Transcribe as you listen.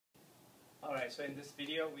Alright, so in this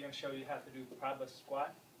video we're going to show you how to do proper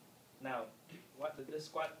squat. Now, this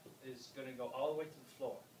squat is going to go all the way to the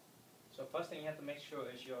floor. So first thing you have to make sure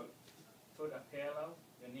is your foot are parallel,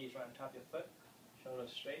 your knees right on top of your foot,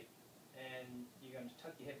 shoulders straight, and you're going to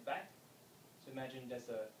tuck your head back. So imagine there's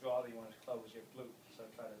a drawer that you want to close your glute. So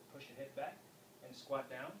try to push your head back and squat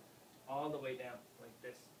down, all the way down like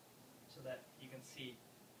this, so that you can see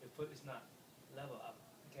your foot is not level up.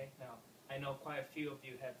 Okay, now I know quite a few of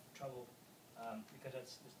you have trouble because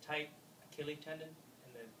it's tight Achilles tendon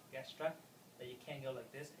and the gastroc that you can't go like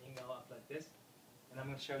this and you can go up like this. And I'm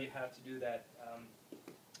going to show you how to do that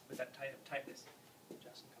with that tightness.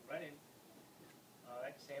 Just come right in.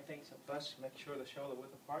 Alright, same thing. So first, make sure the shoulder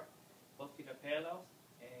width apart. Both feet are parallel.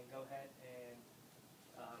 And go ahead and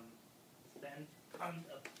stand on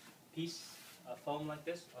a piece of foam like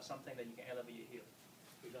this or something that you can elevate your heel.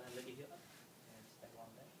 You go ahead and lift your heel up and stand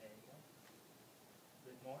on that. There you go. A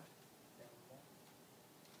bit more.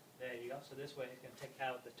 There you go. So this way it's going to take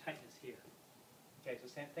out the tightness here. Okay, so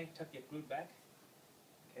same thing. Tuck your glute back.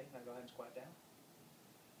 Okay, now go ahead and squat down.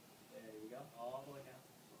 There you go. All the way down.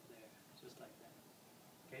 There. Just like that.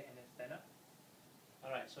 Okay, and then stand up.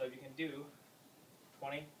 Alright, so if you can do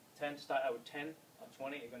 10, start out with 10 or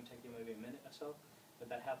 20, it's going to take you maybe a minute or so.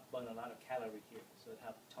 But that helps burn a lot of calorie here. So it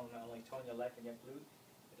helps not only tone your leg and your glute,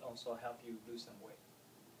 it also helps you lose some weight.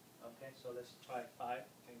 Okay, so let's try 5.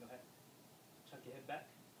 Okay, go ahead. Tuck your head back.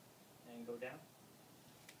 And go down.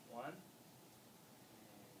 1. And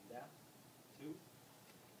down. 2. And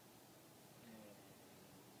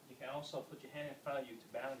you can also put your hand in front of you to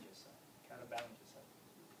balance yourself. Kind of balance yourself.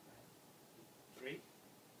 3.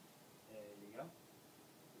 There you go.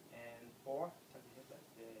 And 4. Tuck your head back.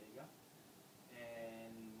 There you go.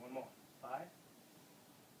 And one more. 5.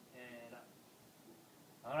 And up.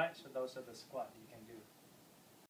 Alright, so those are the squats you can do.